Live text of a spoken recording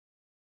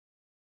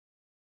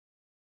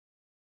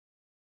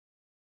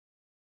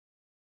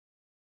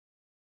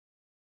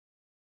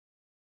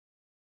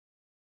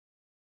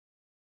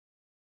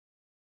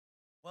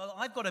Well,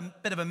 I've got a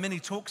bit of a mini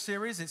talk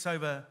series. It's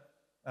over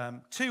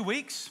 2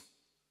 weeks.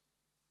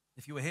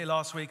 If you were here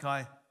last week,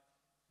 I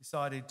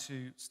decided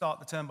to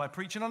start the term by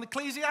preaching on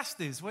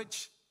Ecclesiastes,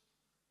 which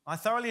I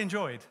thoroughly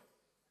enjoyed.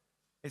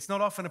 It's not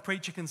often a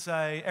preacher can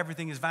say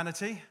everything is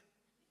vanity,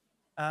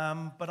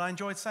 but I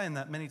enjoyed saying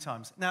that many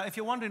times. Now, if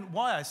you're wondering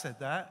why I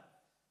said that,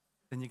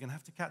 then you're going to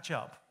have to catch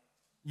up.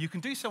 You can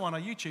do so on our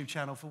YouTube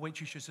channel, for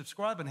which you should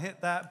subscribe and hit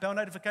that bell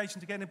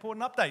notification to get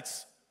important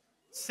updates.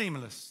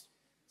 Seamless.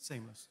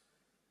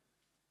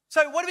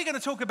 So what are we going to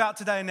talk about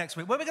today and next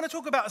week? Well, we're going to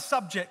talk about a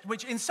subject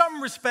which in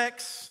some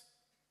respects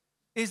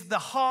is the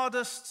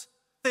hardest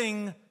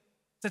thing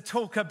to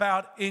talk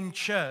about in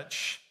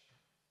church.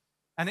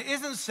 And it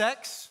isn't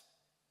sex,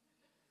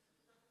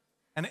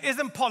 and it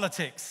isn't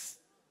politics.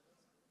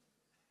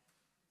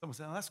 Someone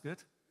said, oh, that's good.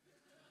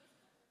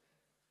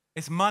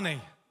 It's money.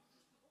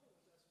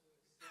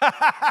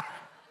 A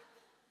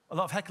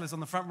lot of hecklers on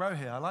the front row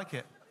here. I like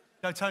it.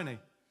 Go, Tony.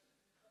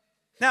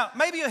 Now,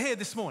 maybe you're here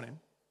this morning,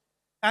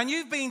 and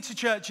you've been to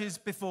churches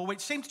before which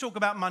seem to talk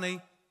about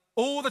money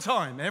all the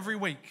time, every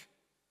week.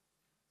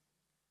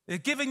 They're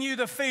giving you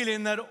the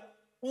feeling that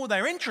all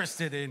they're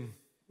interested in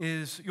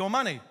is your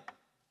money.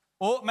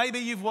 Or maybe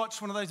you've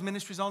watched one of those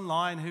ministries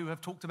online who have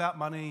talked about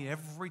money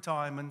every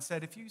time and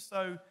said, if you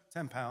sow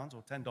 £10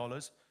 or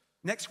 $10,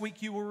 next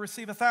week you will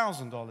receive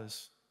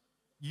 $1,000.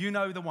 You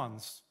know the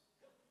ones.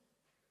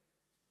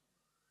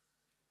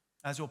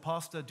 As your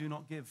pastor, do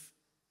not give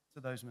to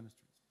those ministries.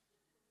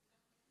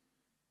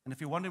 And if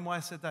you're wondering why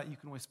I said that, you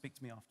can always speak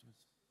to me afterwards.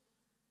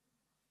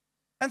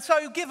 And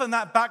so, given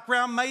that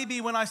background, maybe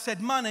when I said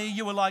money,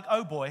 you were like,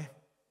 oh boy,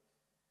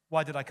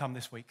 why did I come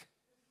this week?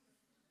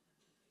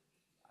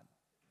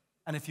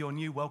 And if you're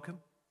new, welcome.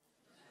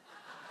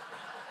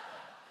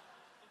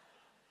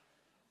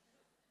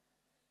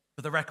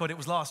 For the record, it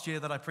was last year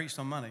that I preached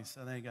on money,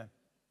 so there you go.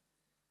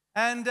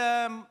 And,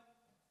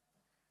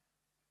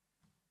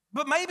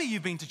 but maybe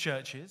you've been to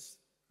churches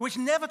which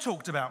never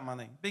talked about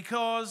money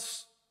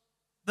because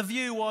the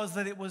view was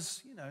that it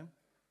was,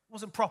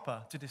 wasn't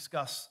proper to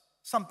discuss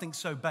something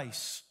so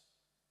base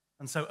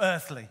and so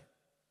earthly.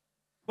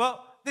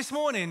 Well, this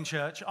morning,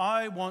 church,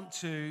 I want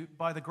to,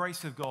 by the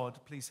grace of God,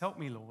 please help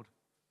me, Lord,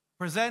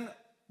 present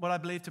what I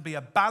believe to be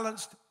a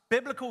balanced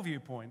biblical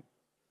viewpoint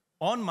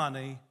on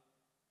money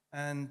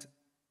and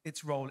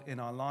its role in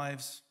our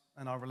lives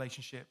and our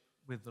relationship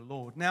with the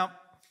Lord. Now,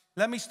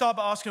 let me start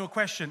by asking a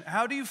question.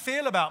 How do you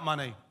feel about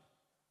money?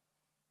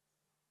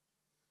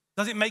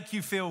 Does it make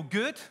you feel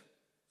good?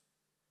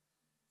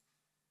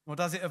 Or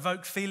does it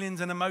evoke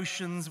feelings and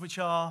emotions which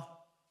are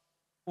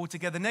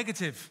altogether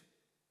negative?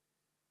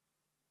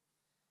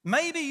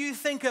 Maybe you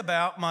think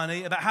about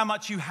money, about how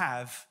much you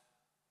have,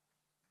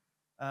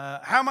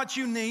 how much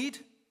you need,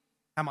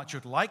 how much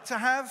you'd like to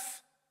have,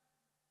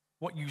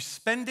 what you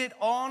spend it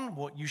on,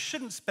 what you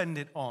shouldn't spend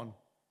it on.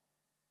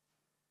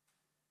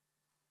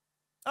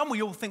 And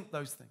we all think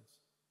those things.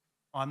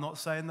 I'm not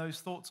saying those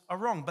thoughts are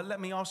wrong, but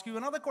let me ask you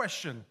another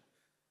question.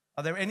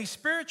 Are there any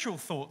spiritual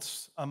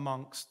thoughts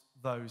amongst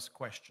those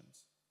questions?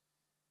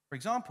 For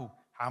example,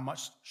 how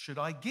much should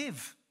I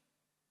give?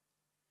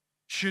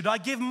 Should I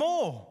give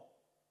more?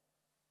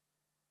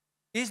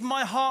 Is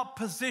my heart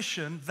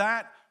position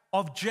that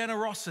of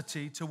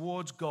generosity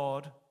towards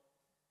God?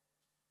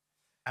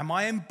 Am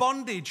I in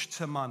bondage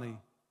to money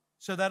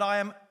so that I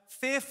am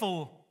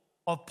fearful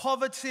of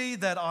poverty,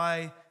 that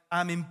I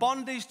am in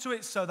bondage to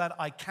it so that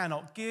I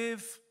cannot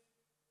give?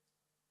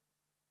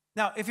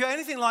 Now, if you're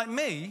anything like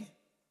me,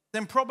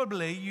 then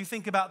probably you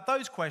think about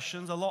those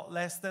questions a lot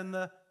less than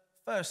the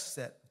first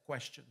set of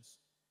questions.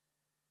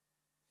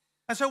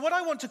 And so what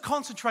I want to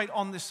concentrate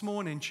on this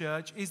morning,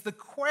 church, is the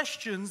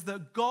questions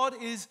that God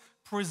is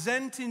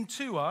presenting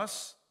to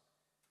us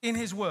in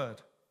His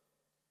Word.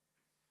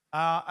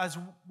 As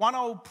one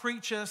old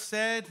preacher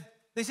said,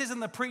 this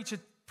isn't the preacher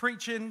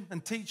preaching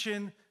and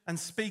teaching and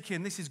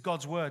speaking, this is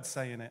God's Word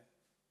saying it.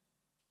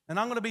 And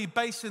I'm going to be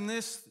basing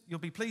this, you'll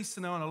be pleased to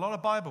know, on a lot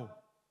of Bible.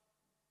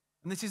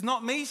 And this is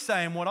not me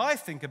saying what I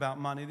think about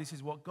money. This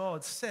is what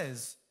God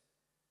says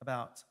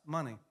about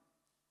money.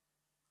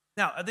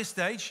 Now, at this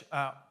stage,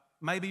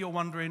 maybe you're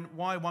wondering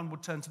why one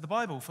would turn to the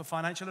Bible for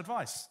financial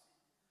advice.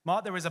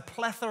 Mark, there is a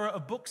plethora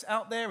of books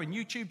out there and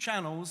YouTube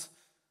channels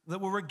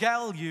that will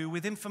regale you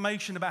with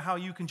information about how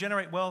you can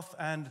generate wealth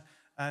and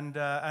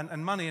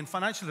money and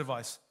financial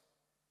advice.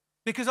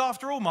 Because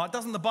after all, Mark,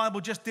 doesn't the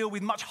Bible just deal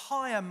with much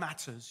higher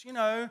matters?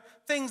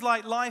 Things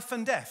like life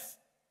and death.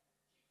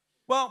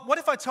 Well, what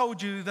if I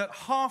told you that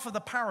half of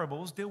the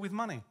parables deal with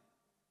money?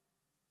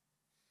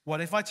 What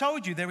if I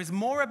told you there is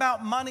more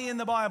about money in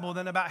the Bible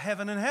than about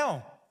heaven and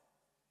hell?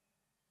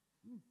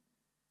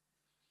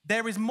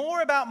 There is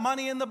more about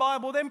money in the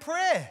Bible than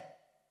prayer.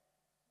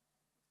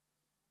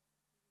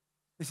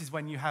 This is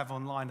when you have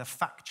online a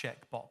fact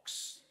check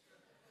box.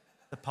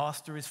 The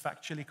pastor is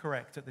factually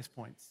correct at this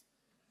point.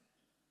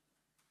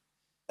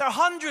 There are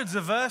hundreds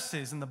of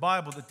verses in the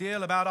Bible that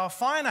deal about our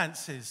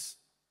finances.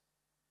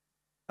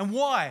 And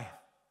why?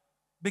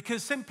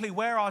 Because simply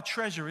where our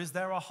treasure is,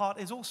 there our heart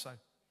is also.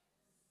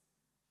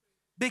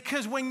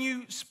 Because when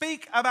you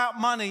speak about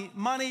money,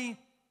 money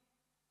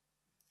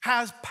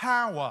has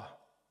power.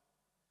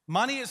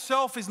 Money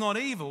itself is not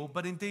evil,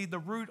 but indeed the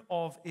root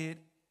of it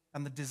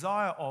and the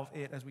desire of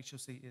it, as we shall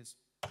see, is.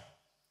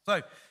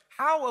 So,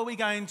 how are we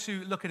going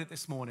to look at it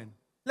this morning?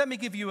 Let me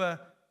give you a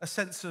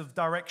sense of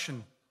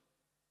direction.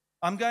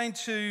 I'm going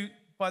to,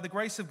 by the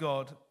grace of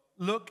God,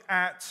 look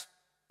at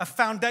a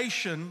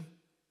foundation,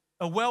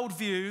 a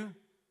worldview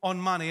on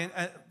money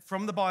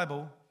from the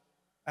Bible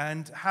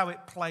and how it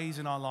plays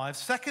in our lives.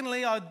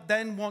 Secondly, I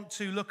then want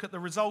to look at the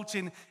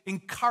resulting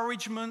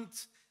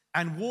encouragement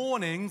and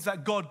warnings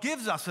that God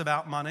gives us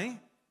about money.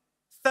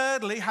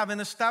 Thirdly, having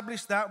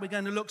established that, we're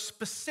going to look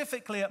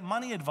specifically at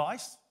money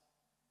advice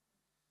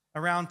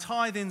around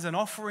tithings and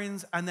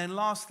offerings, and then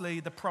lastly,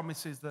 the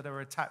promises that are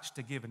attached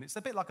to giving. It's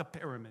a bit like a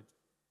pyramid.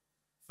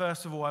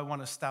 First of all, I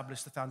want to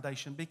establish the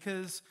foundation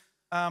because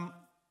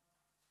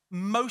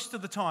most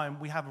of the time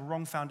we have a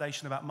wrong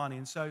foundation about money,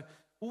 and so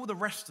all the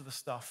rest of the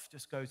stuff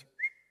just goes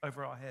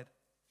over our head.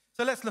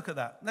 So let's look at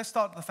that. Let's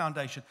start with the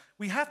foundation.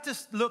 We have to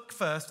look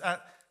first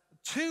at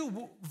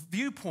two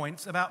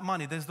viewpoints about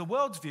money. There's the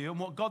world's view and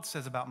what God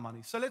says about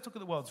money. So let's look at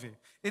the world's view.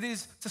 It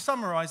is, to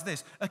summarize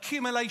this,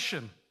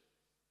 accumulation,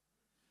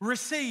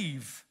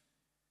 receive.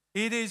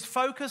 It is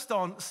focused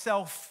on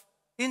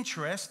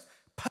self-interest,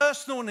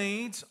 personal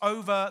needs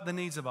over the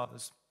needs of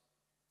others.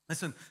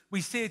 Listen,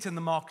 we see it in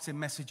the marketing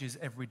messages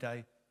every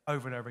day,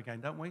 over and over again,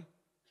 don't we?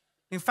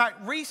 In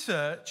fact,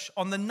 research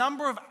on the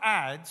number of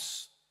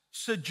ads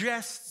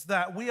suggests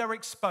that we are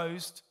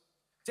exposed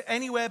to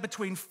anywhere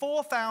between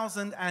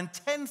 4,000 and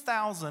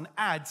 10,000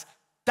 ads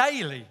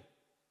daily.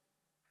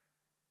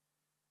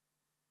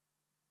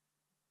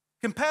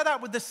 Compare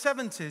that with the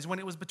 70s when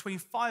it was between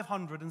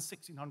 500 and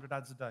 1,600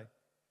 ads a day.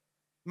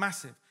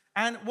 Massive.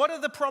 And what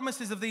are the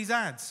promises of these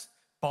ads?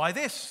 Buy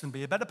this and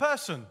be a better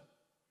person.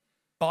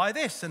 Buy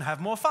this and have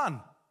more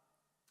fun.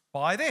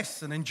 Buy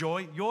this and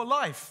enjoy your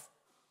life.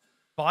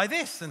 Buy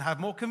this and have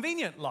more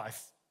convenient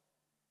life.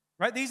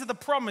 Right? These are the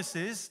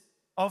promises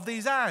of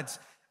these ads.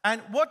 And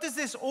what does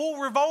this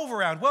all revolve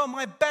around? Well,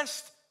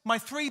 my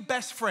three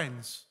best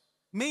friends,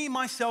 me,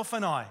 myself,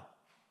 and I.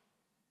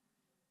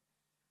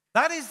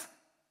 That is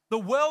the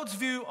world's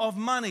view of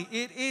money.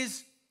 It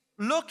is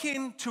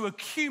looking to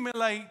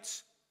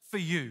accumulate for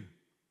you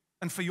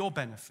and for your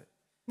benefit.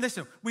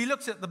 Listen, we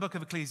looked at the book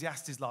of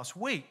Ecclesiastes last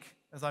week,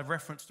 as I've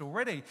referenced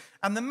already,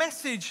 and the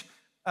message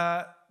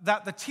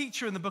that the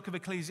teacher in the book of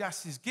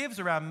Ecclesiastes gives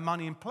around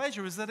money and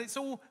pleasure is that it's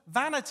all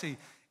vanity.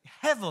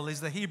 Hevel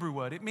is the Hebrew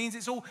word. It means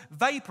it's all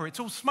vapor,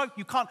 it's all smoke.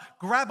 You can't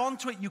grab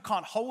onto it, you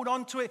can't hold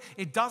onto it.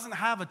 It doesn't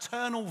have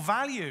eternal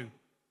value.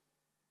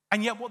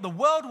 And yet what the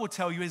world will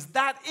tell you is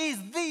that is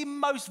the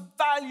most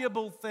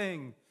valuable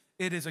thing.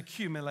 It is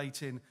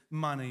accumulating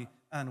money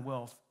and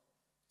wealth.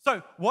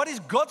 So what is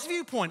God's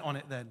viewpoint on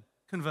it then,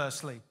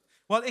 conversely?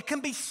 Well, it can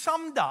be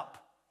summed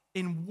up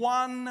in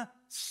one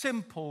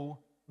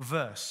simple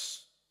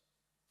verse.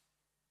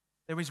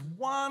 There is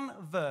one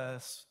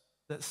verse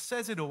that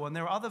says it all, and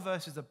there are other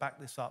verses that back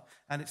this up,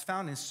 and it's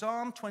found in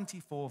Psalm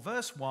 24,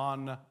 verse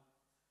 1.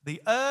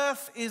 The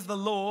earth is the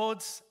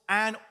Lord's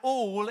and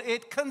all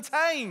it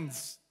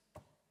contains.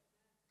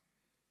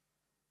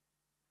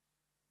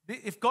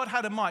 If God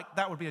had a mic,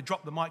 that would be a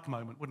drop the mic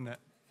moment, wouldn't it?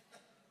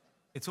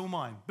 It's all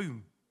mine.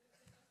 Boom.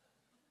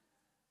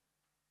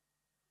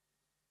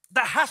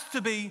 That has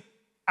to be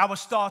our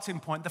starting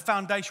point, the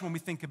foundation when we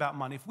think about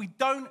money. If we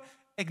don't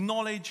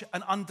acknowledge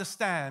and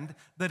understand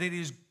that it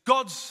is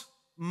God's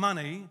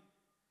money,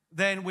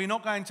 then we're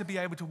not going to be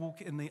able to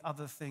walk in the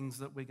other things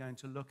that we're going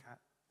to look at.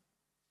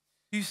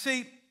 You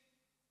see,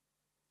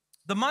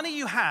 the money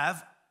you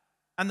have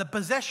and the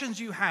possessions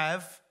you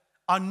have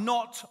are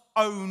not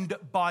owned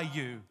by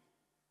you.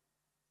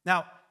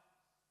 Now,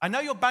 I know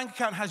your bank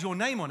account has your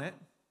name on it.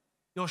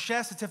 Your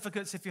share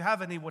certificates, if you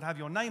have any, would have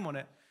your name on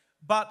it.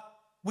 But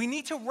we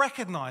need to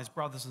recognize,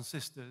 brothers and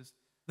sisters,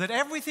 that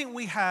everything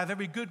we have,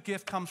 every good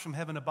gift comes from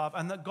heaven above,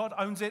 and that God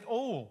owns it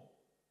all.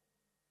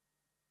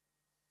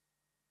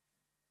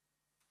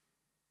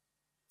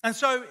 And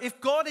so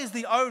if God is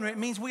the owner, it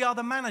means we are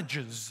the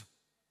managers.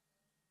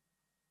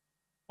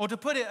 Or to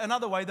put it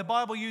another way, the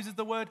Bible uses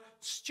the word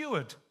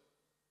steward.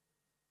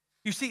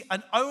 You see,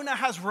 an owner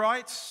has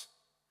rights,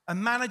 a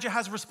manager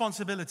has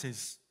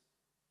responsibilities.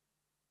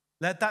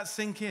 Let that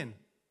sink in.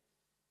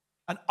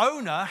 An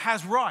owner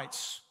has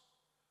rights.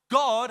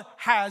 God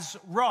has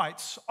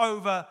rights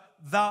over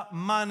the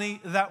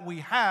money that we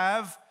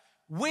have.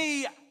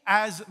 We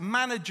as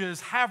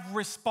managers have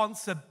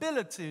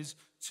responsibilities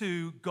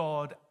to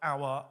God,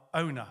 our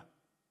owner.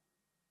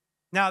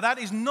 Now, that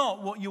is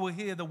not what you will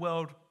hear the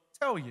world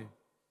tell you.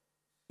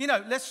 You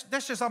know, let's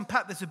just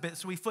unpack this a bit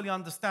so we fully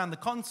understand the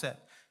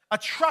concept. A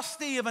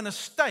trustee of an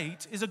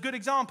estate is a good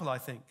example, I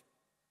think.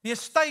 The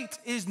estate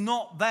is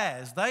not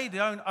theirs. They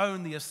don't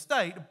own the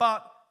estate,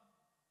 but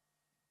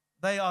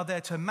they are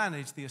there to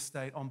manage the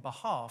estate on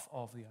behalf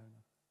of the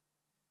owner.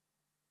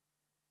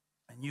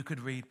 And you could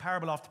read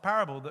parable after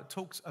parable that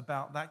talks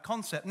about that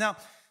concept. Now,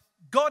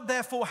 God,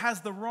 therefore,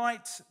 has the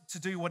right to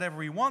do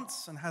whatever he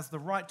wants and has the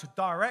right to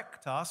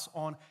direct us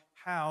on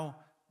how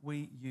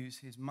we use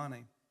his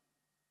money.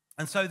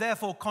 And so,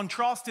 therefore,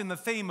 contrasting the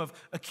theme of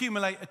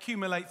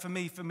accumulate for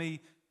me,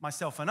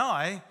 myself, and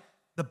I,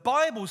 the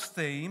Bible's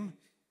theme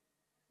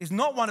is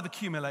not one of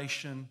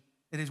accumulation,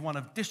 it is one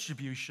of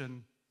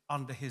distribution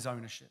under his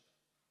ownership.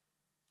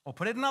 Or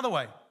put it another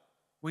way,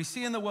 we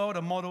see in the world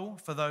a model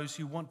for those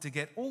who want to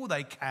get all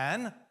they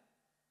can,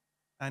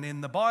 and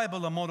in the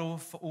Bible, a model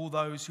for all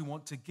those who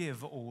want to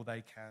give all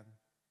they can.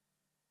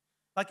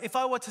 Like, if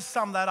I were to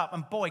sum that up,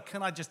 and boy,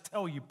 can I just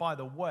tell you, by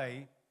the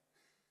way,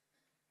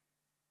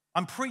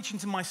 I'm preaching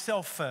to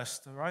myself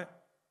first, all right?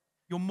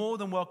 You're more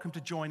than welcome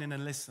to join in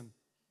and listen.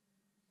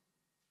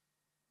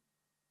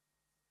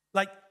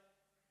 Like,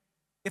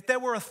 if there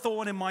were a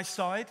thorn in my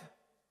side,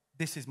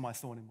 this is my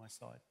thorn in my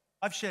side.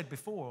 I've shared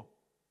before,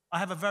 I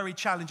have a very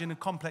challenging and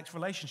complex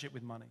relationship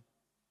with money.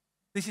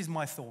 This is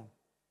my thorn.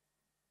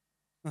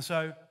 And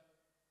so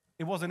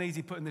it wasn't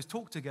easy putting this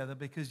talk together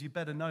because you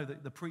better know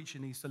that the preacher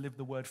needs to live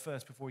the word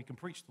first before he can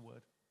preach the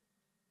word.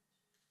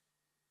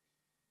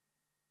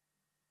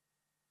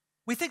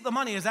 We think the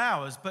money is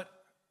ours, but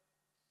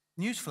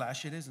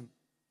newsflash, it isn't.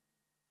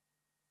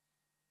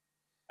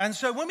 And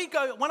so when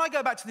I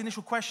go back to the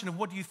initial question of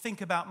what do you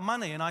think about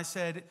money, and I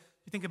said,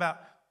 you think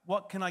about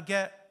what can I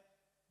get?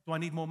 Do I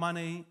need more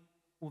money?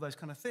 All those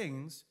kind of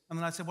things. And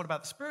then I said, what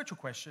about the spiritual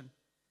question?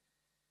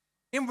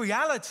 In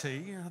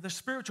reality, the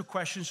spiritual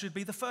questions should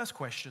be the first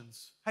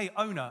questions. Hey,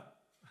 owner,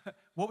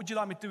 what would you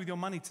like me to do with your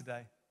money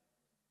today?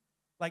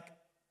 Like,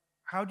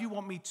 how do you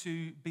want me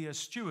to be a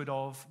steward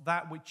of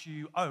that which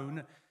you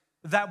own,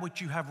 that which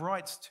you have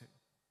rights to?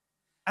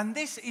 And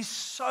this is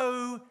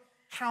so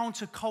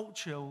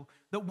countercultural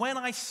that when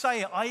I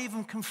say it, I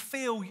even can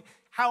feel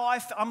how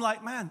I'm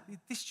like, man,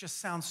 this just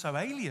sounds so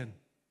alien.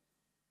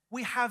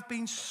 We have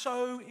been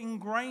so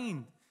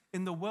ingrained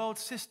in the world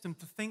system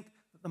to think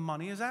that the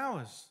money is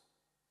ours.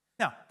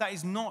 Now, that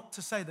is not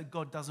to say that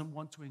God doesn't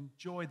want to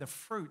enjoy the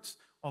fruits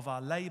of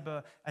our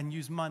labor and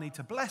use money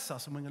to bless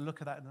us, and we're going to look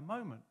at that in a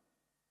moment.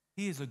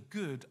 He is a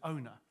good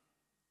owner.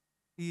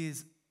 He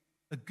is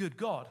a good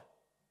God.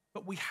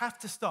 But we have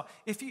to start.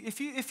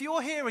 If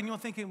you're here and you're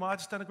thinking, well, I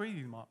just don't agree with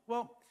you, Mark.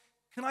 Well,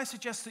 can I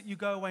suggest that you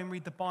go away and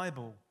read the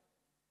Bible?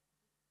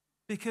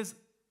 Because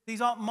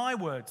these aren't my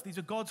words, these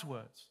are God's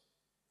words.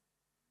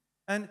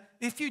 And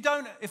if we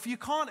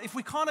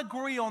can't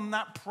agree on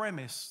that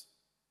premise,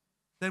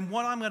 then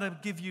what I'm going to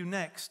give you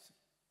next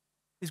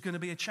is going to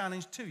be a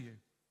challenge to you.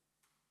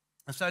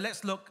 And so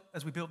let's look,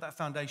 as we build that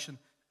foundation,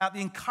 at the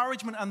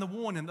encouragement and the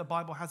warning the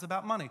Bible has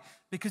about money,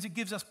 because it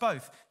gives us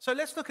both. So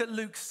let's look at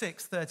Luke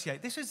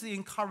 6:38. This is the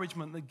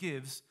encouragement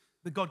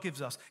that God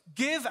gives us.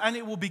 Give and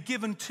it will be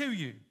given to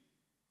you.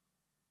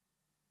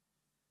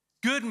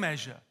 Good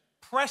measure,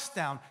 pressed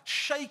down,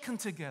 shaken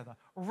together,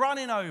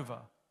 running over,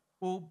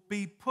 will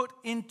be put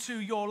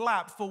into your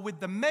lap, for with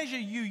the measure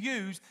you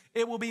use,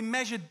 it will be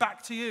measured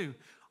back to you.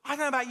 I don't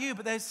know about you,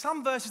 but there's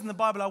some verses in the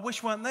Bible I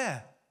wish weren't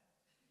there.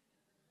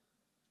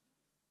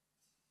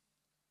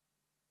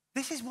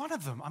 This is one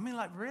of them. I mean,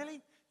 like,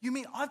 really? You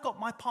mean I've got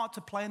my part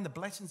to play in the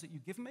blessings that you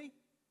give me?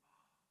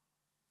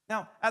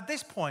 Now, at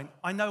this point,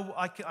 I know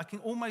I can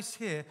almost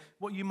hear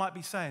what you might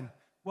be saying.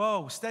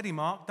 Whoa, steady,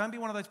 Mark. Don't be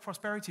one of those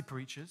prosperity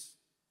preachers.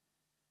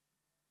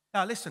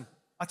 Now, listen,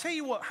 I'll tell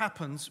you what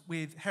happens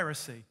with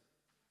heresy.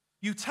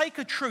 You take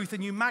a truth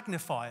and you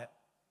magnify it.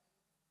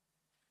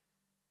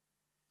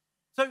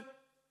 So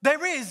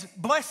there is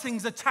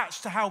blessings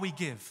attached to how we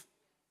give.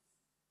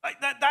 Like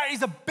that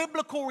is a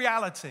biblical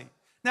reality.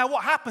 Now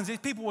what happens is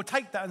people will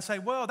take that and say,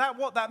 well,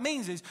 what that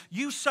means is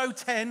you sow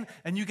 10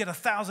 and you get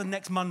 1,000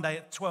 next Monday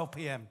at 12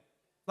 p.m.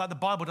 Like the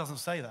Bible doesn't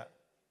say that.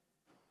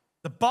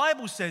 The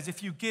Bible says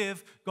if you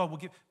give, God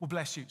will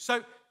bless you.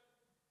 So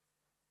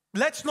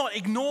let's not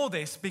ignore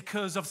this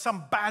because of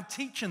some bad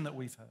teaching that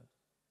we've heard.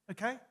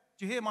 Okay?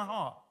 Do you hear my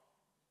heart?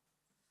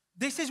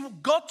 This is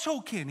God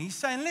talking. He's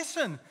saying,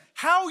 listen,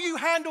 how you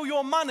handle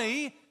your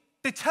money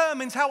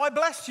determines how I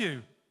bless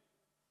you.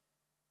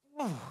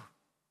 Ooh.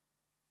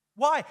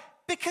 Why?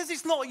 Because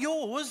it's not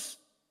yours.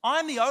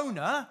 I'm the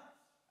owner,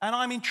 and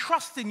I'm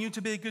entrusting you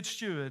to be a good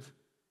steward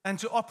and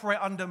to operate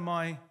under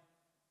my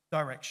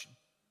direction.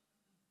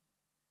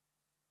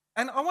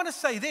 And I want to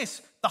say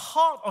this, the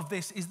heart of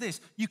this is this: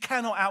 you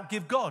cannot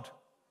outgive God.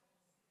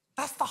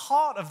 That's the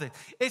heart of this.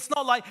 It's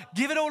not like,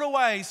 give it all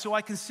away so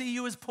I can see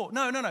you as poor.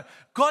 No.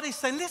 God is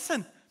saying,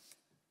 listen,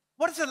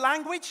 what is the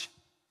language?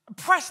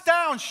 Pressed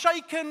down,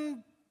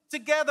 shaken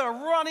together,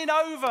 running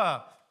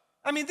over.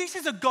 I mean, this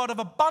is a God of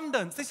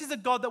abundance. This is a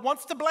God that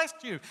wants to bless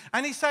you.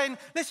 And he's saying,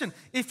 listen,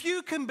 if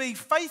you can be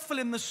faithful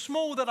in the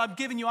small that I'm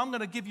giving you, I'm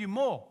going to give you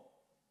more.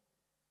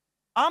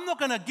 I'm not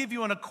going to give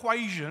you an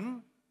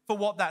equation for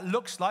what that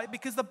looks like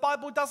because the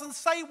Bible doesn't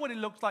say what it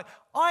looks like.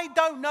 I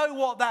don't know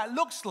what that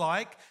looks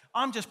like.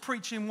 I'm just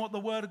preaching what the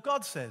Word of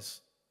God says.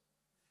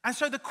 And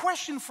so the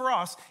question for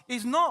us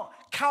is not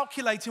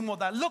calculating what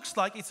that looks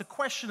like. It's a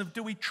question of,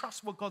 do we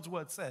trust what God's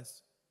Word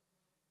says?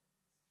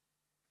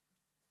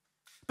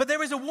 But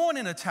there is a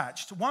warning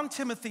attached. 1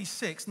 Timothy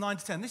 6, 9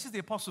 to 10. This is the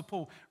Apostle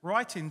Paul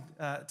writing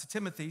to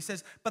Timothy. He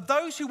says, but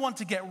those who want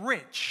to get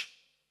rich,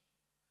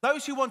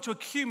 those who want to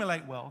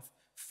accumulate wealth,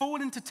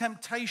 fall into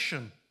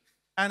temptation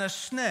and a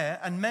snare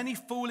and many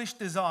foolish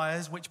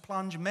desires which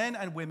plunge men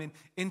and women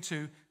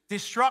into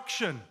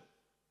destruction.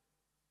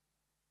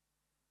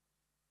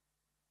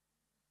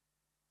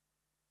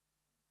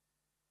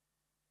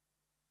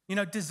 You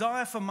know,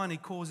 desire for money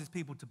causes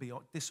people to be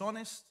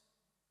dishonest,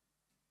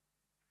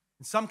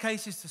 in some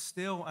cases to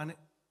steal, and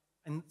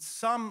in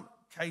some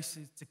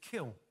cases to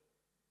kill.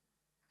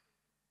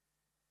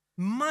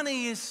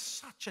 Money is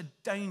such a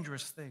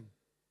dangerous thing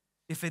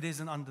if it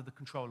isn't under the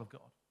control of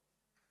God.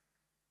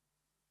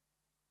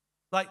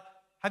 Like,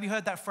 have you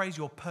heard that phrase,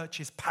 your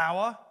purchase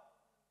power?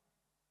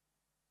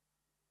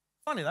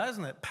 Funny that,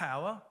 isn't it?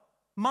 Power.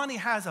 Money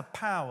has a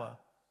power.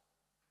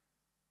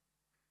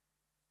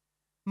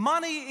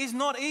 Money is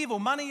not evil.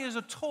 Money is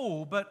a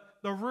tool, but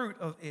the root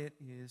of it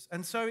is.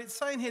 And so it's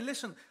saying here,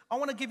 listen, I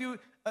want to give you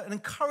an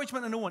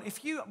encouragement and a warning.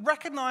 If you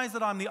recognize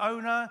that I'm the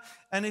owner,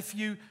 and if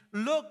you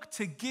look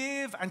to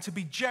give and to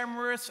be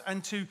generous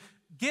and to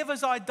give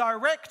as I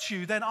direct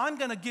you, then I'm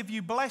going to give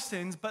you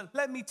blessings. But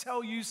let me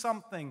tell you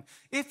something.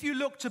 If you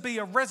look to be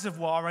a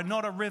reservoir and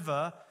not a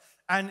river,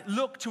 and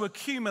look to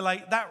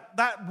accumulate,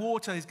 that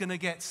water is going to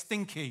get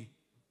stinky.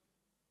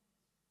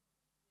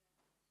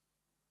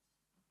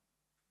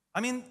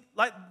 I mean,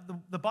 like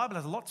the Bible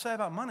has a lot to say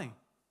about money.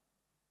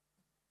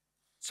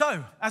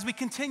 So, as we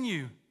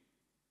continue,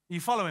 are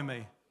you following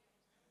me?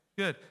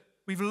 Good.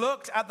 We've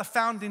looked at the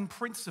founding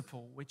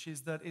principle, which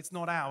is that it's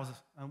not ours,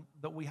 and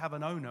that we have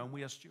an owner and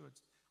we are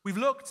stewards. We've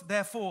looked,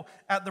 therefore,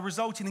 at the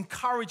resulting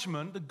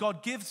encouragement that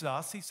God gives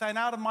us. He's saying,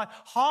 out of my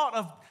heart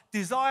of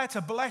desire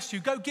to bless you,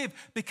 go give,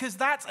 because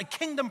that's a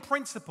kingdom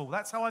principle.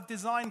 That's how I've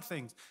designed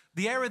things.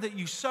 The area that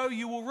you sow,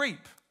 you will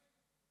reap.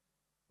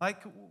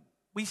 Like,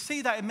 we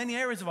see that in many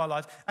areas of our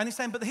lives. And he's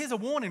saying, but here's a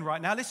warning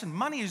right now. Listen,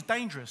 money is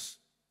dangerous.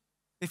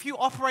 If you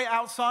operate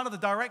outside of the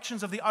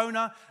directions of the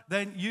owner,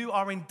 then you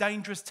are in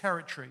dangerous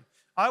territory.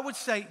 I would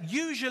say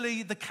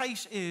usually the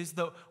case is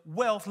that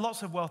wealth,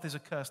 lots of wealth, is a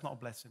curse, not a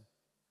blessing.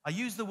 I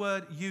use the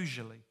word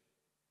usually.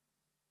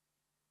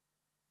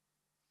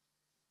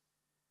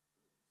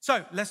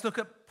 So let's look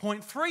at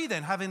point 3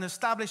 then. Having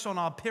established on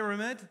our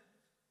pyramid,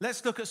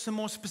 let's look at some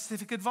more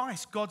specific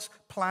advice, God's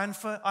plan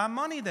for our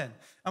money then.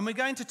 And we're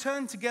going to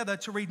turn together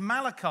to read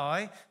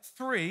Malachi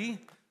 3,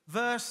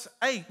 verse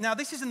 8. Now,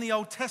 this is in the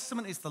Old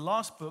Testament. It's the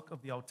last book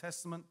of the Old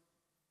Testament.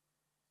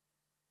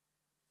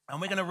 And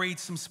we're going to read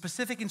some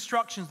specific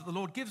instructions that the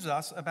Lord gives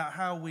us about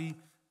how we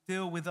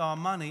deal with our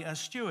money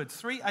as stewards.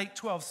 3, 8,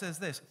 12 says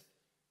this.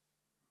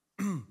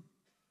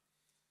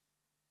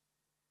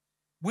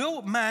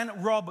 Will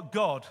man rob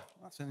God?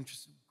 That's an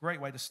interesting,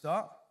 great way to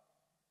start.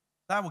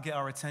 That will get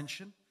our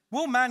attention.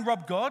 Will man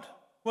rob God?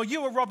 Well,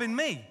 you are robbing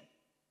me.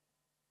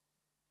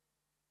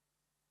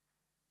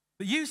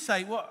 But you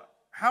say, well,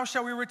 how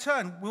shall we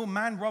return? Will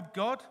man rob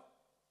God?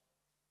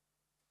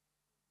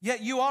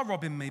 Yet you are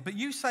robbing me. But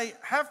you say,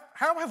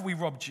 how have we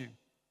robbed you?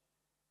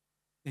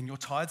 In your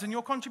tithes and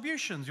your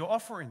contributions, your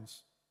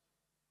offerings.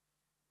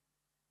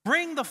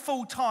 Bring the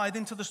full tithe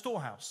into the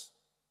storehouse,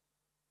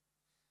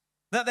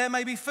 that there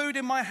may be food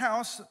in my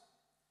house,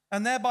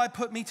 and thereby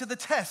put me to the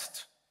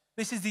test.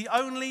 This is the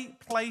only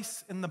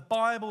place in the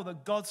Bible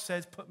that God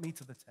says, put me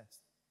to the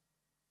test.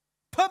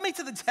 Put me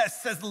to the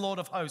test, says the Lord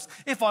of hosts,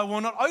 if I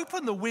will not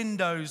open the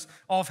windows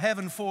of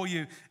heaven for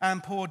you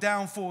and pour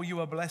down for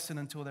you a blessing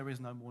until there is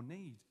no more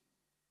need.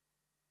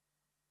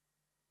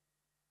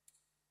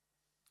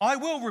 I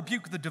will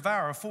rebuke the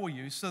devourer for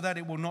you so that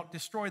it will not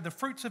destroy the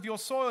fruits of your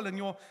soil, and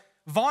your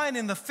vine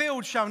in the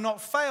field shall not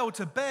fail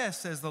to bear,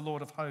 says the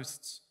Lord of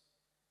hosts.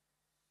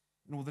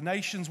 And all the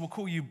nations will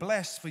call you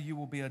blessed, for you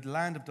will be a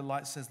land of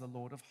delight, says the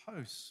Lord of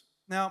hosts.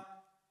 Now,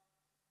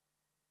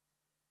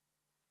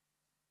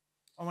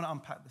 I want to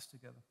unpack this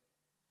together.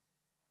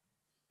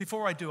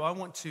 Before I do, I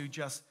want to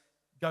just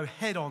go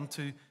head on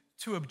to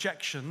 2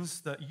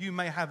 objections that you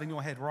may have in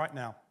your head right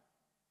now.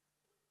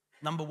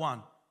 Number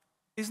 1,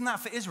 isn't that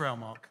for Israel,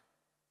 Mark?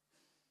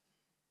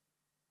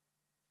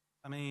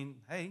 I mean,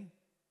 hey,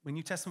 we're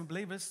New Testament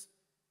believers.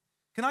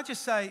 Can I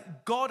just say,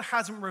 God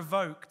hasn't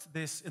revoked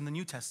this in the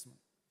New Testament.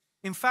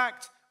 In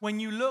fact, when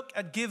you look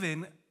at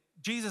giving,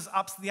 Jesus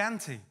ups the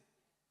ante.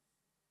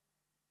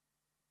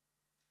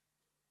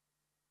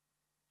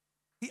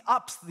 He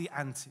ups the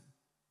ante.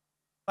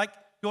 Like,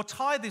 your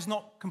tithe is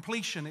not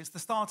completion, it's the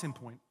starting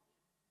point.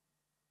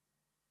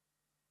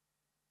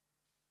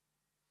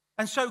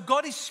 And so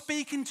God is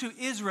speaking to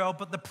Israel,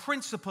 but the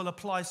principle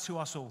applies to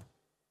us all.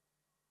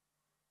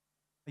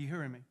 Are you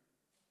hearing me?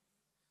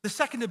 The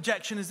second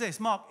objection is this.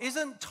 Mark,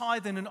 isn't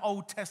tithing an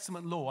Old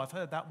Testament law? I've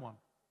heard that one.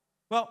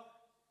 Well,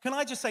 can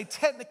I just say,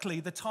 technically,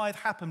 the tithe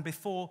happened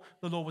before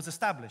the law was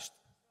established.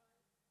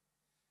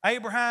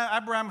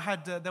 Abraham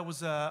had, there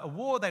was a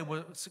war, they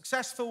were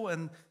successful,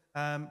 and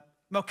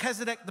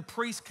Melchizedek, the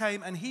priest,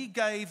 came and he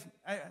gave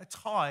a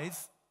tithe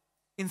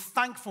in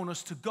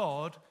thankfulness to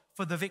God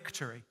for the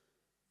victory.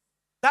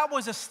 That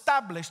was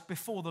established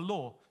before the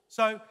law.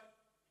 So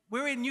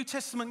we're in New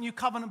Testament, New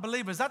Covenant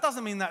believers. That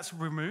doesn't mean that's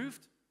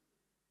removed.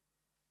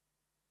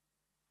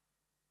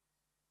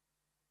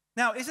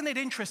 Now, isn't it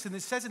interesting?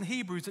 It says in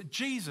Hebrews that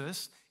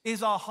Jesus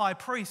is our high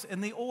priest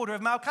in the order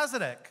of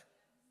Melchizedek.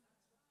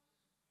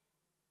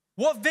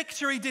 What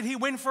victory did he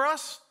win for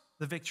us?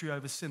 The victory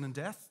over sin and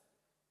death.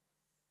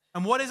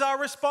 And what is our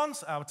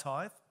response? Our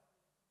tithe.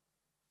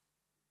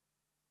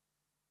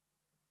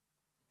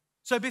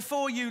 So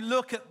before you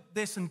look at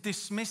this and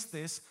dismiss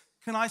this,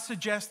 can I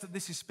suggest that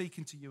this is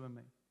speaking to you and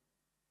me?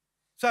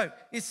 So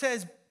it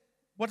says,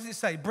 what does it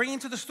say? Bring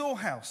into the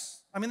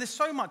storehouse. I mean, there's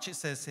so much it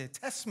says here.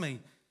 Test me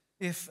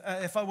if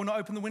I will not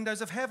open the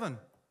windows of heaven.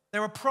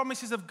 There are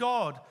promises of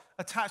God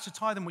attached to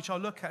tithing, which I'll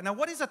look at. Now,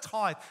 what is a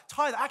tithe?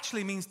 Tithe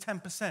actually means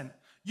 10%.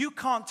 You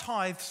can't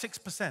tithe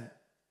 6%.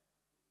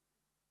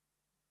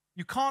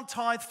 You can't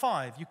tithe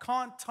 5. You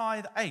can't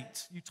tithe 8.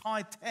 You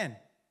tithe 10.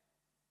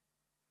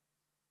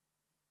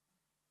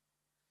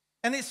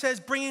 And it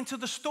says, bring into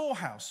the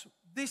storehouse.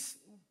 This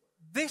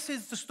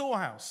is the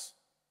storehouse.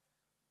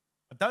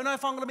 I don't know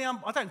if I'm going to be,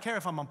 I don't care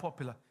if I'm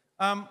unpopular.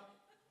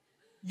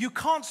 You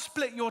can't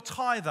split your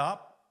tithe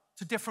up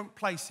to different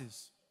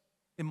places,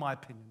 in my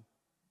opinion.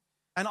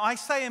 And I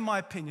say in my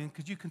opinion,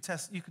 because you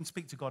can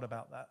speak to God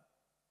about that.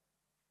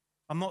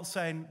 I'm not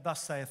saying,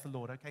 thus saith the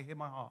Lord, okay, hear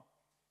my heart.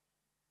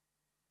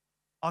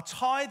 Our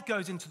tithe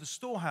goes into the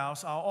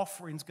storehouse, our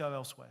offerings go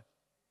elsewhere.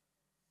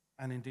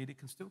 And indeed, it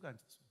can still go into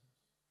the storehouse.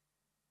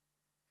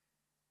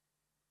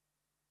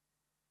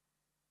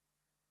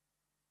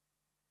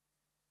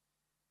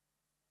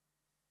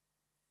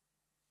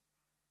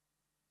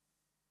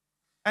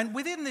 And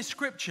within this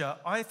scripture,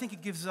 I think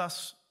it gives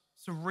us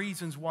some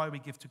reasons why we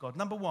give to God.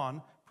 Number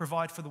one,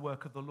 provide for the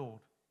work of the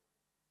Lord.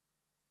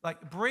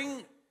 Like,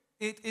 bring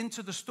it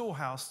into the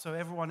storehouse so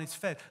everyone is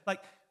fed.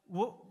 Like,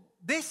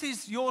 this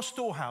is your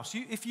storehouse.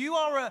 If you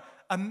are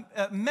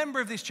a member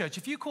of this church,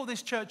 if you call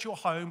this church your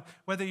home,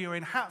 whether you're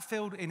in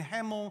Hatfield, in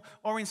Hemel,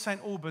 or in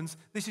St. Albans,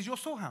 this is your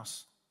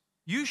storehouse.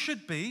 You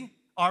should be.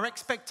 Our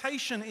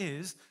expectation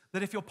is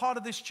that if you're part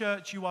of this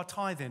church, you are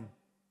tithing.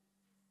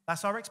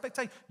 That's our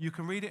expectation. You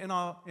can read it in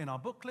our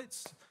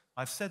booklets.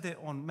 I've said it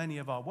on many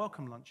of our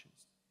welcome lunches.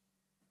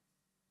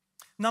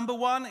 Number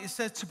one, it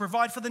says to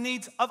provide for the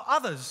needs of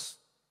others.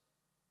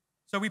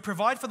 So we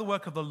provide for the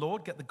work of the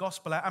Lord, get the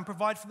gospel out, and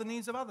provide for the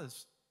needs of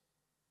others.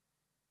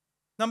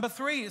 Number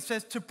three, it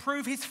says to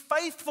prove his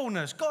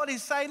faithfulness. God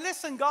is saying,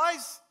 listen,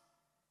 guys,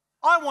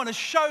 I want to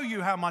show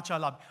you how much I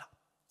love you.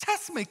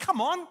 Test me, come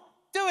on,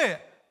 do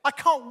it. I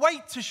can't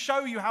wait to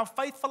show you how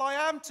faithful I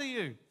am to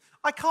you.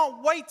 I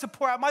can't wait to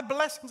pour out my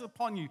blessings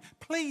upon you.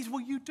 Please,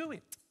 will you do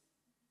it?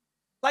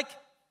 Like,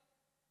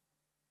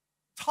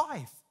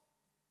 tithe.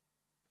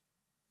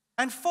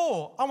 And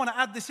four, I want to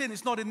add this in.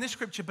 It's not in this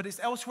scripture, but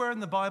it's elsewhere in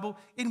the Bible.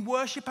 In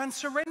worship and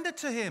surrender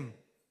to him.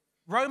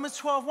 Romans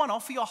 12:1,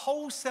 offer your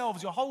whole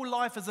selves, your whole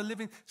life as a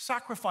living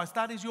sacrifice.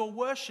 That is your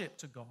worship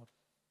to God.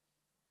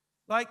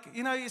 Like,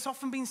 you know, it's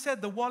often been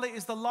said the wallet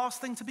is the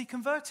last thing to be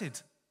converted.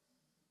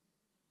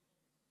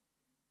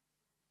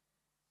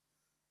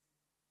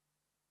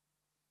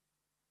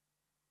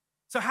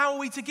 So how are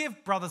we to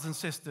give, brothers and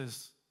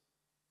sisters?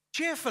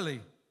 Cheerfully.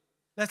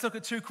 Let's look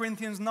at 2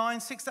 Corinthians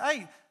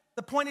 9:6-8.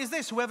 The point is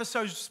this, whoever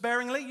sows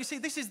sparingly, you see,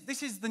 this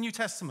is the New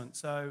Testament.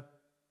 So,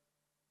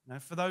 you know,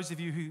 for those of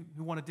you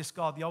who want to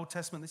discard the Old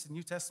Testament, this is the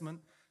New Testament.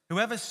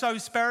 Whoever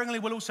sows sparingly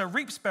will also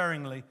reap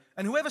sparingly,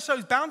 and whoever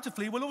sows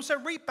bountifully will also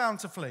reap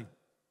bountifully.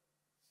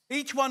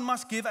 Each one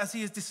must give as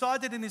he has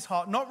decided in his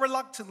heart, not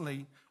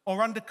reluctantly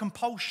or under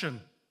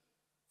compulsion,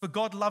 for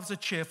God loves a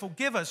cheerful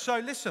giver. So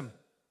listen.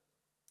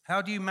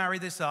 How do you marry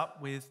this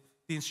up with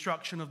the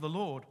instruction of the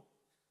Lord?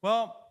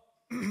 Well,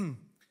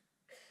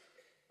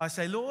 I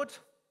say, Lord,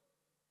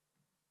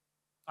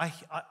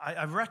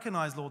 I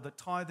recognize, Lord, that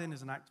tithing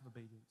is an act of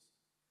obedience.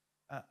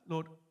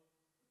 Lord,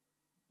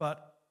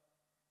 but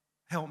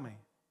help me.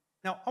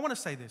 Now, I want to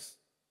say this.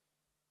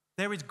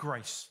 There is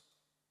grace.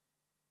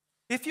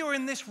 If you're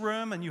in this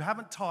room and you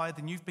haven't tithed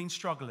and you've been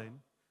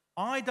struggling,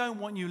 I don't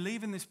want you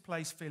leaving this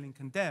place feeling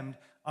condemned.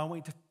 I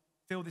want you to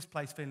feel this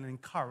place feeling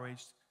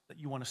encouraged that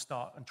you want to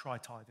start and try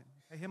tithing.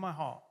 Okay, hear my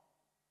heart.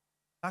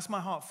 That's my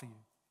heart for you.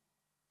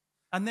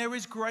 And there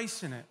is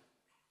grace in it.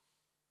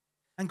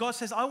 And God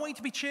says, I want you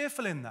to be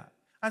cheerful in that.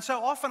 And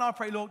so often I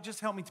pray, Lord,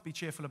 just help me to be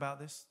cheerful about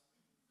this.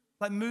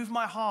 Like, move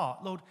my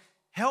heart. Lord,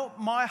 help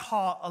my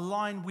heart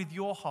align with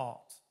your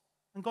heart.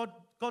 And God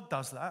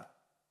does that.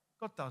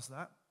 God does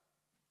that.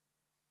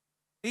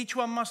 Each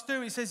one must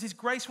do. He says his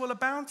grace will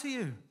abound to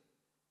you.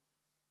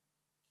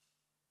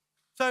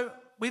 So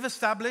we've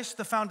established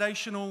the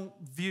foundational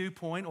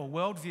viewpoint or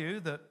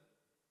worldview that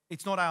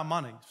it's not our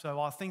money, so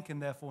our thinking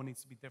therefore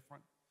needs to be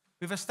different.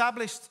 We've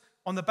established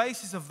on the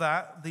basis of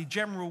that the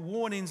general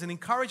warnings and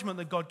encouragement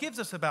that God gives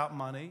us about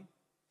money.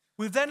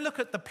 We then look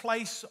at the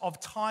place of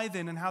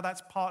tithing and how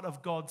that's part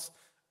of God's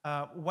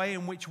way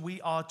in which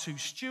we are to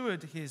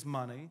steward his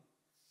money.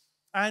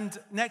 And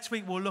next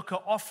week we'll look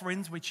at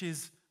offerings, which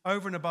is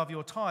over and above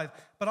your tithe.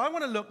 But I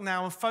want to look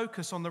now and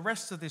focus on the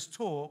rest of this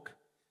talk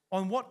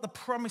on what the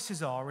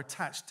promises are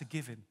attached to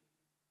giving.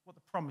 What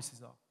the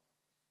promises are.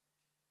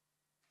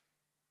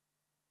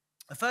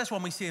 The first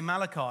one we see in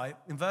Malachi,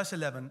 in verse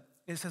 11,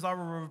 it says, I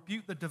will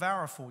rebuke the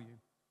devourer for you,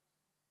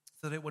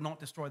 so that it will not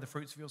destroy the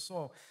fruits of your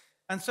soil.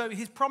 And so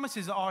his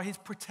promises are his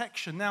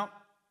protection. Now,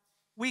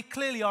 we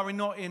clearly are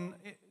not in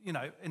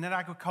an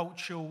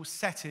agricultural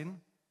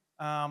setting.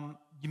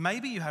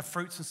 Maybe you have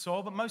fruits and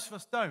soil, but most of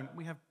us don't.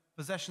 We have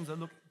possessions that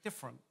look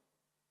different.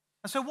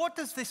 And so what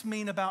does this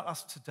mean about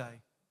us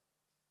today?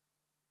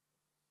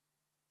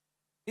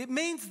 It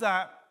means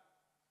that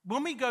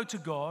when we go to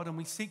God and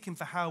we seek him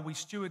for how we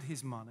steward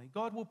his money,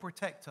 God will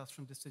protect us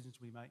from decisions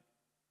we make.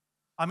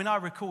 I mean, I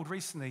recalled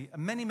recently,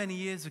 many, many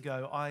years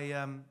ago, I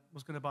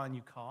was going to buy a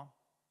new car.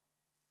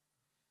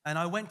 And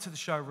I went to the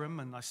showroom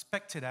and I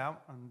spec'd it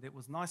out, and it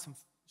was nice and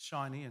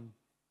shiny and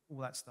all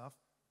that stuff.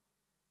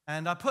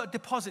 And I put a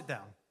deposit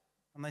down.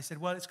 And they said,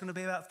 well, it's going to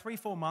be about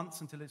 3-4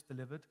 months until it's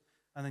delivered,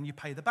 and then you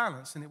pay the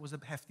balance. And it was a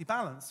hefty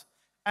balance.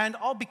 And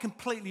I'll be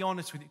completely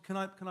honest with you. Can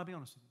I be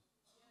honest with you?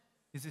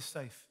 Is this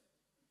safe?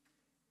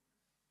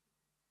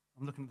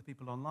 I'm looking at the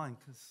people online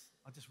because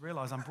I just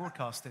realized I'm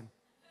broadcasting.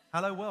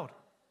 Hello, world.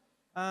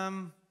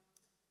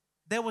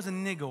 There was a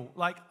niggle.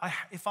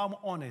 If I'm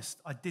honest,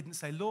 I didn't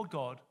say, Lord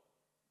God,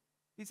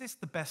 is this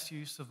the best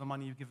use of the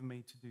money you've given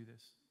me to do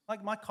this?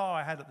 Like, my car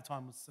I had at the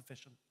time was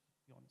sufficient,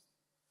 to be honest.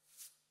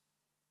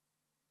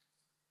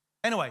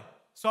 Anyway,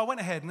 so I went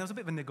ahead, and there was a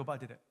bit of a niggle, but I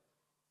did it.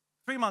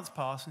 3 months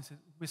passed, and he said,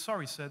 we're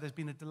sorry, sir, there's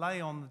been a delay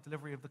on the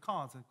delivery of the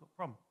cars. They've got a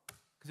problem,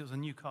 because it was a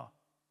new car,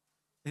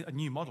 a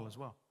new model as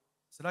well.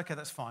 I said, okay,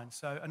 that's fine.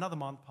 So another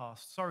month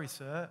passed. Sorry,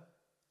 sir,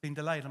 been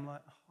delayed. I'm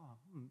like,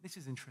 this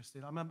is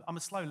interesting. I'm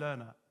a slow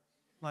learner.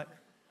 Like,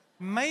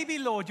 maybe,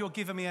 Lord, you're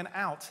giving me an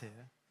out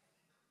here.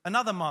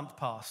 Another month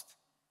passed.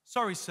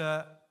 Sorry,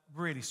 sir,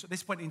 really. So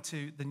this went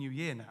into the new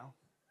year now.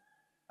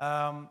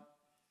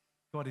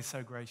 God is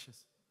so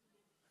gracious.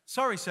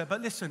 Sorry, sir,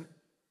 but listen,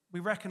 we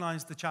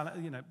recognize the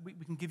challenge. We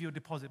can give you a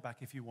deposit back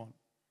if you want.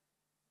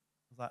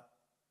 I was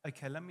like,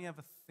 okay, let me have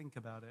a think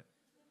about it.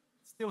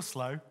 Still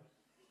slow,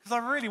 because I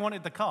really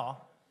wanted the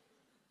car.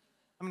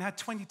 I mean, it had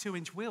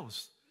 22-inch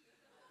wheels.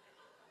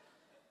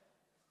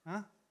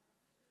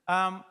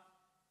 Huh?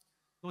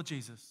 Lord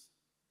Jesus,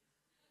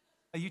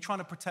 are you trying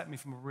to protect me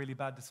from a really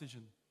bad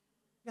decision?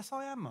 Yes,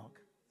 I am, Mark.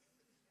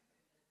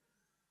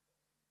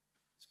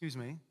 Excuse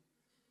me.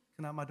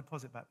 Can I have my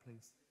deposit back,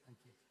 please? Thank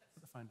you.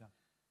 Put the phone down.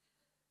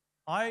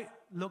 I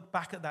look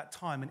back at that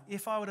time, and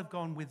if I would have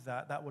gone with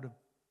that, that would have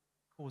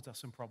caused us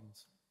some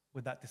problems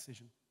with that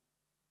decision.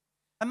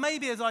 And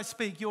maybe as I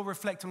speak, you're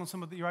reflecting on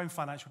some of your own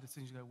financial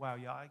decisions. You go, wow,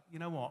 yeah, you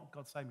know what?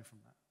 God saved me from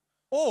that.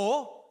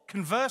 Or,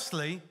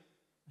 conversely,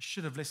 I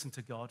should have listened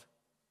to God.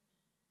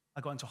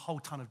 I got into a whole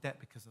ton of debt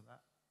because of that.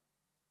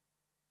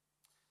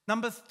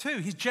 Number 2,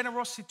 his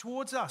generosity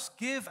towards us.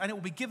 Give, and it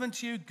will be given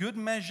to you, good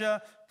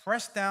measure,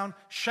 pressed down,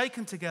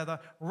 shaken together,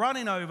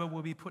 running over,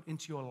 will be put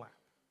into your lap.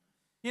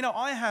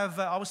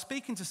 I was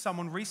speaking to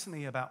someone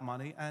recently about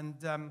money, and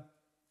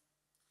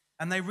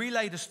they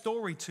relayed a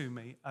story to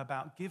me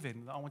about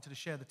giving that I wanted to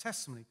share the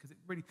testimony because it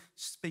really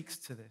speaks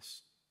to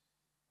this.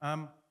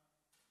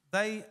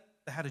 They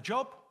had a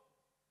job,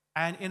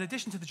 and in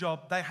addition to the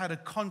job, they had a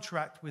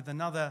contract with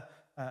another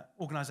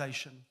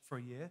organization for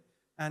a year,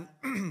 and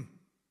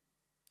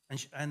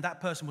that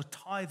person was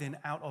tithing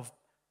out of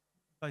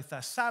both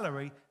their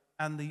salary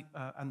and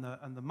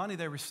the money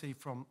they received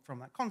from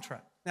that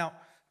contract. Now,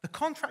 the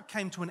contract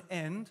came to an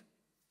end,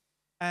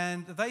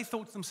 and they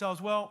thought to themselves,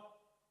 well,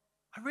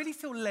 I really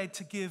feel led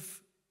to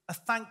give a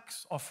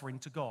thanks offering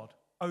to God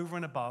over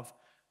and above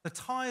the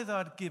tithe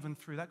I'd given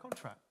through that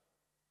contract.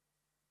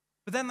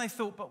 But then they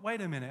thought, but wait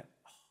a minute.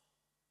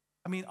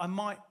 I mean, I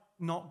might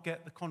not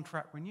get the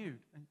contract renewed.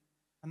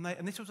 And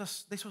this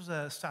was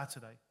a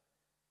Saturday.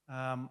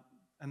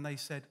 And they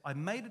said, I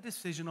made a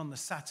decision on the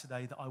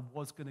Saturday that I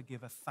was going to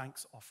give a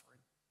thanks offering.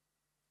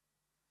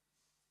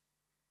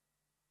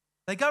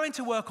 They go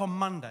into work on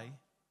Monday,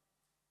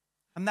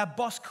 and their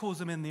boss calls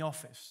them in the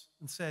office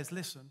and says,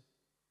 listen,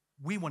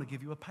 we want to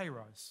give you a pay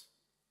rise.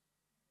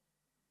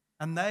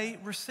 And they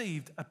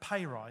received a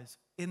pay rise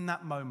in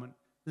that moment,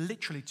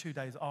 literally 2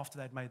 days after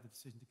they'd made the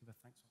decision to give a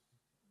thanks offering.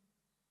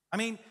 I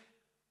mean,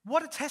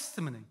 what a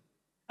testimony.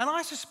 And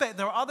I suspect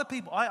there are other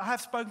people, I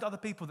have spoken to other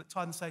people that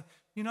tithe and say,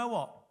 you know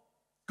what?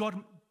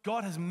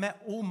 God has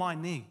met all my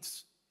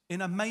needs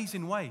in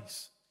amazing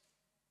ways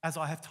as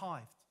I have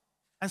tithed.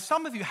 And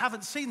some of you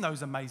haven't seen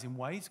those amazing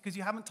ways because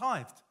you haven't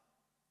tithed.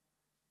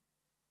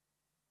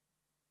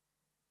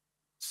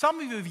 Some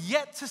of you have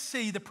yet to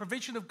see the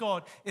provision of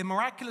God in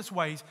miraculous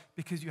ways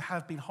because you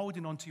have been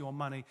holding on to your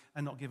money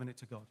and not giving it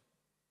to God.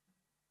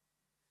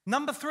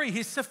 Number 3,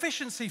 his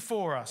sufficiency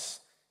for us.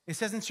 It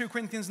says in 2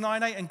 Corinthians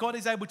 9:8, and God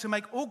is able to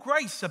make all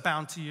grace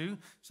abound to you,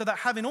 so that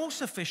having all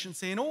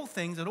sufficiency in all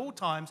things at all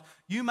times,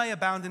 you may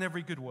abound in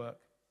every good work.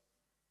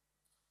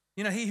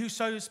 He who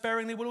sows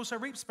sparingly will also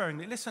reap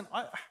sparingly. Listen,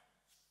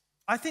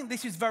 I think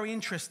this is very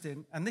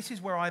interesting, and this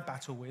is where I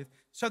battle with,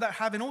 so that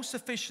having all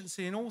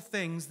sufficiency in all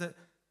things, that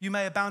you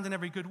may abound in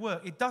every good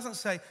work. It doesn't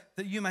say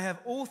that you may have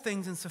all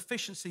things in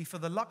sufficiency for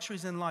the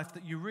luxuries in life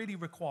that you really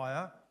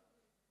require,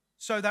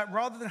 so that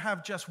rather than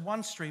have just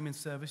one streaming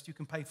service, you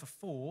can pay for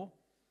 4.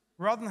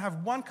 Rather than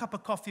have 1 cup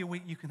of coffee a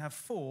week, you can have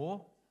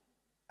 4.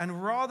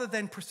 And rather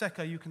than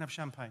Prosecco, you can have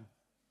champagne.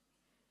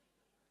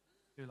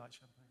 I do like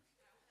champagne.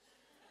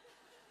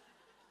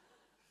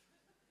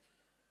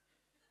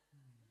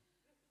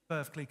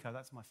 Veuve Clicquot,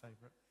 that's my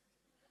favorite.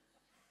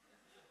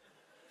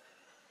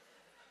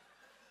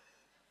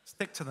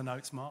 Stick to the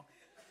notes, Mark.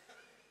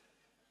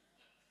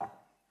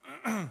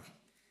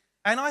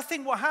 And I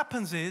think what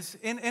happens is,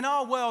 in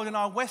our world, in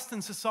our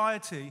Western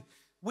society,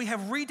 we have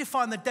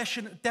redefined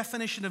the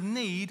definition of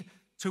need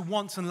to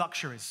wants and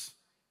luxuries.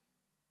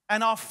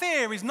 And our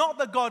fear is not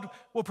that God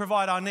will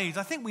provide our needs.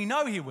 I think we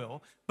know he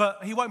will,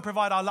 but he won't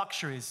provide our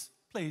luxuries.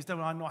 Please, don't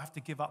I not have to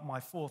give up my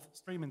 4th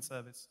streaming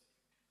service?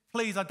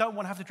 Please, I don't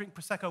want to have to drink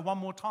Prosecco one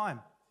more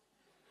time.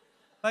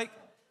 Like,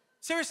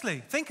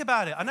 seriously, think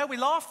about it. I know we're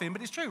laughing,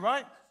 but it's true,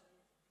 right?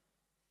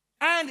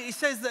 And it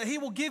says that he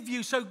will give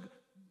you so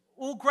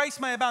all grace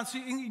may abound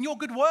in your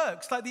good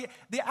works. Like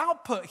the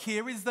output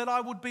here is that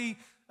I would be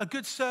a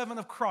good servant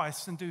of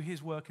Christ and do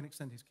his work and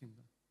extend his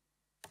kingdom.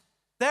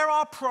 There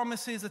are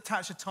promises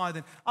attached to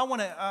tithing. I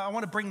want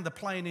to bring the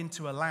plane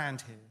into a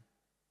land here.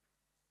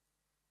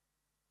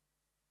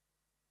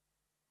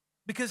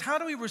 Because how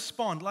do we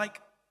respond? Like,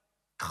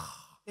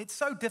 it's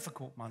so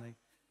difficult, money.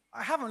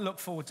 I haven't looked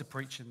forward to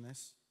preaching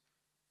this.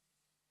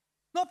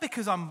 Not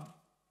because I'm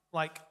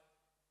like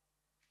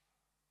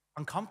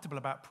uncomfortable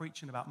about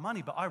preaching about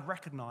money, but I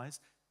recognize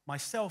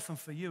myself and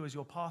for you as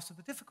your pastor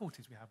the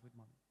difficulties we have with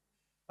money.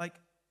 Like,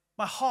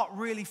 my heart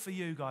really for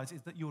you guys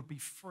is that you would be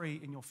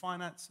free in your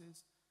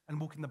finances and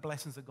walk in the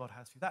blessings that God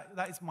has for you.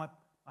 That is my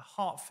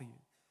heart for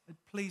you.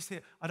 Please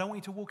hear, I don't want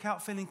you to walk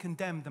out feeling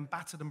condemned and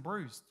battered and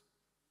bruised.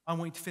 I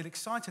want you to feel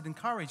excited,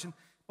 encouraged.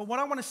 But what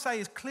I want to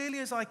say as clearly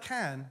as I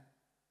can,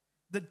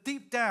 that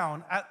deep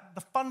down at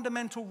the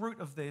fundamental root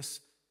of this,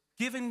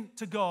 giving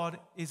to God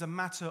is a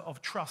matter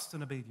of trust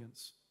and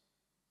obedience.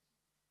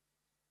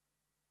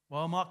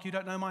 Well, Mark, you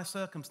don't know my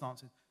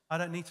circumstances. I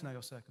don't need to know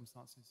your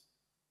circumstances.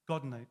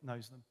 God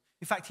knows them.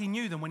 In fact, he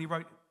knew them when he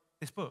wrote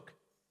this book.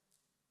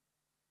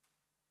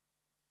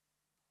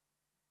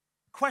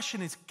 The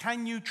question is,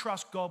 can you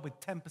trust God with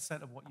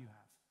 10% of what you have?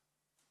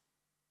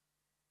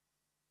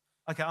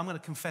 Okay, I'm going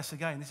to confess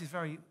again. This is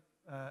very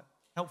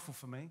helpful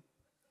for me.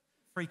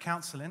 Free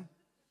counseling.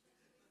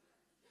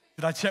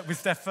 Did I check with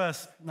Steph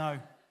first? No.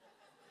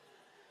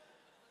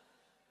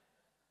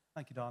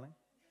 Thank you, darling.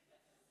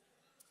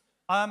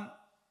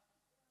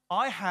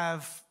 I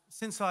have,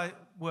 since I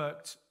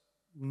worked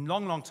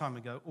long time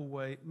ago,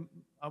 always,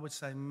 I would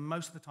say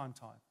most of the time,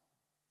 tithe.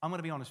 I'm going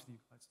to be honest with you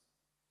guys.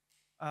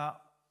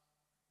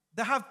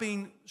 There have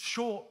been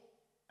short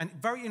and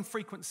very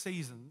infrequent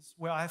seasons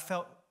where I have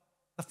felt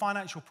the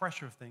financial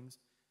pressure of things,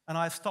 and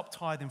I've stopped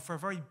tithing for a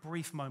very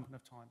brief moment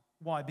of time.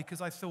 Why?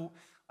 Because I thought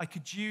I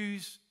could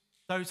use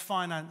those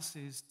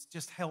finances to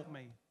just help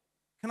me.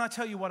 Can I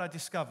tell you what I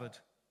discovered?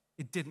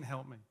 It didn't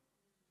help me.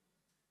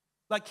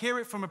 Like, hear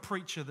it from a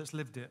preacher that's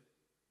lived it.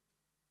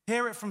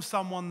 Hear it from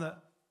someone that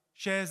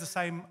shares the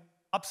same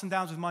ups and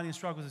downs with money and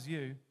struggles as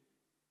you.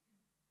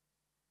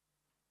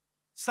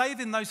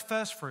 Saving those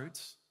first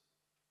fruits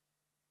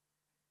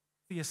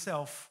for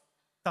yourself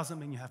doesn't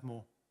mean you have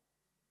more.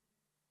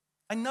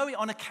 I know it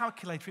on a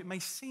calculator. It may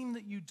seem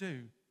that you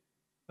do,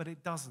 but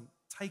it doesn't.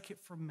 Take it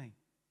from me.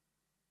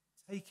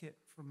 Take it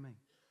from me.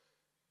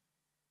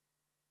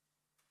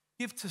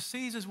 Give to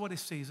Caesar's what is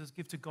Caesar's,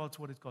 give to God's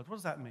what is God's. What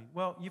does that mean?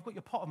 Well, you've got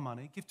your pot of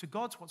money, give to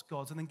God's what's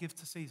God's, and then give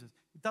to Caesar's.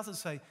 It doesn't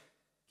say,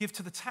 give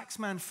to the tax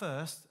man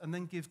first, and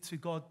then give to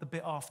God the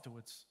bit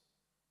afterwards,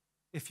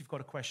 if you've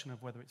got a question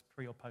of whether it's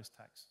pre or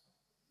post-tax.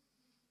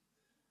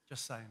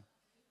 Just saying.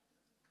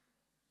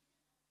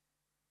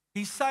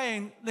 He's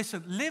saying,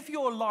 listen, live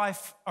your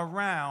life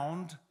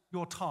around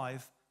your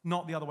tithe,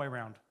 not the other way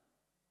around.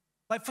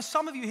 Like, for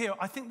some of you here,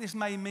 I think this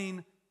may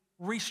mean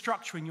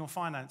restructuring your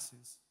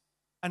finances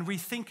and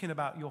rethinking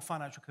about your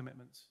financial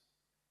commitments,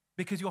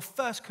 because your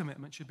first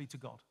commitment should be to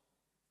God,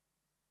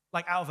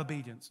 like out of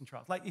obedience and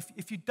trust. Like,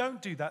 if you don't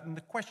do that, then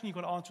the question you've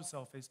got to answer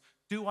yourself is,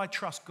 do I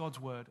trust God's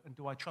word, and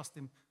do I trust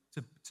him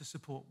to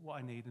support what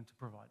I need and to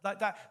provide? Like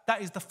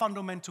that is the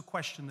fundamental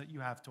question that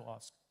you have to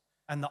ask,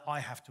 and that I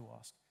have to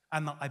ask,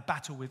 and that I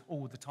battle with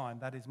all the time.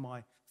 That is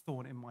my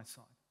thorn in my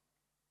side.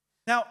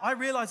 Now, I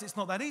realize it's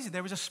not that easy.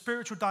 There is a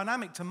spiritual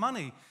dynamic to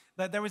money,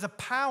 that there is a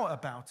power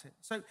about it.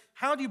 So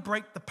how do you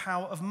break the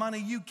power of money?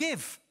 You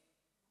give.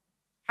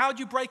 How do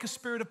you break a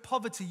spirit of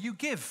poverty? You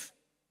give.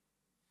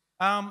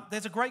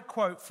 There's a great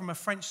quote from a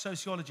French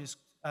sociologist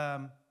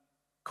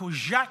called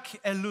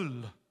Jacques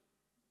Ellul.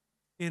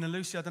 Ian and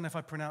Lucy, I don't know if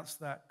I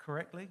pronounced that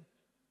correctly.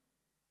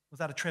 Was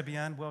that a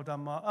Trebbian? Well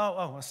done, Mark.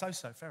 Oh, so.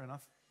 Fair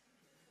enough.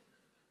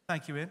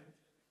 Thank you, Ian.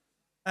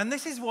 And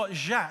this is what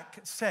Jacques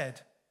said.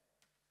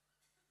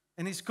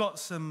 And it's got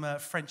some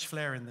French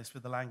flair in this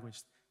with the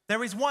language.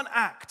 There is one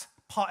act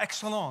par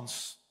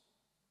excellence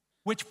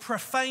which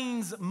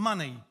profanes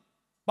money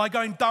by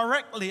going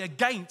directly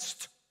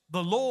against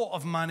the law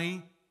of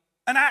money,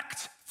 an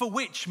act for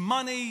which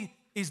money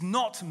is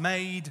not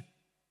made.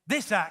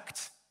 This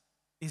act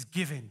is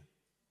giving.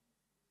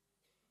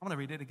 I'm going to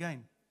read it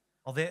again.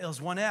 Oh, there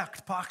is one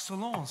act par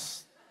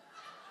excellence,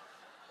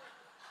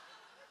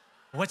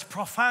 which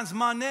profanes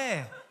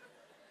money.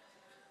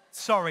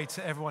 Sorry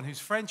to everyone who's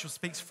French or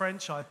speaks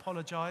French, I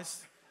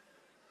apologize.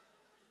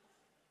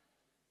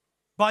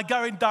 By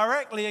going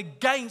directly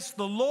against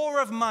the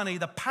law of money,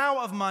 the power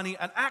of money,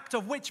 an act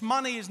of which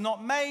money is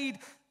not made,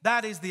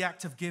 that is the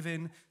act of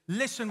giving.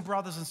 Listen,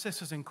 brothers and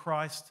sisters in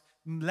Christ,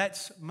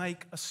 let's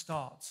make a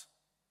start.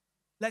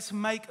 Let's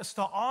make a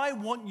start. I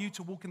want you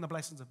to walk in the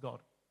blessings of God.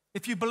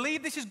 If you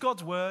believe this is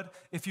God's word,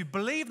 if you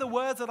believe the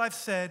words that I've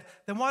said,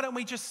 then why don't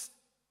we just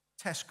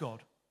test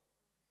God?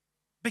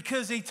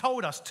 Because he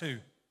told us to.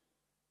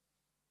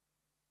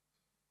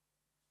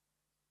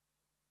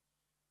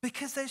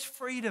 Because there's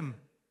freedom.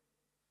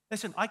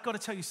 Listen, I've got to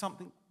tell you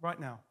something right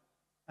now.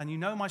 And you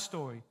know my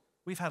story.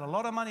 We've had a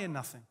lot of money and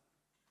nothing.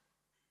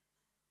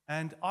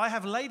 And I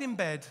have laid in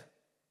bed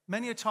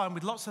many a time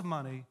with lots of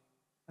money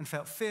and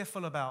felt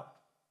fearful about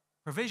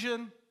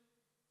provision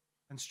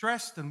and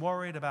stressed and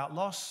worried about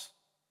loss.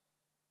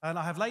 And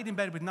I have laid in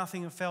bed with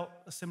nothing and felt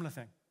a similar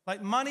thing.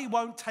 Like money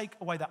won't take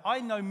away that. I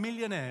know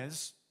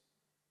millionaires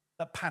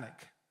that panic.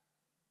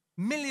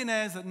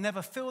 Millionaires that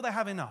never feel they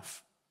have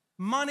enough.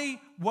 Money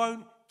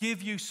won't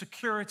give you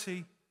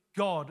security.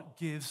 God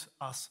gives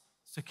us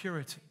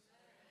security.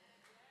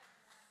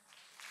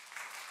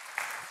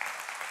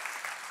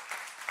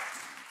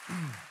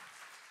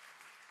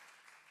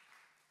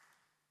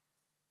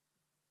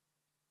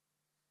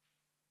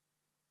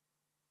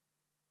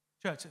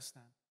 Church, let's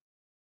stand.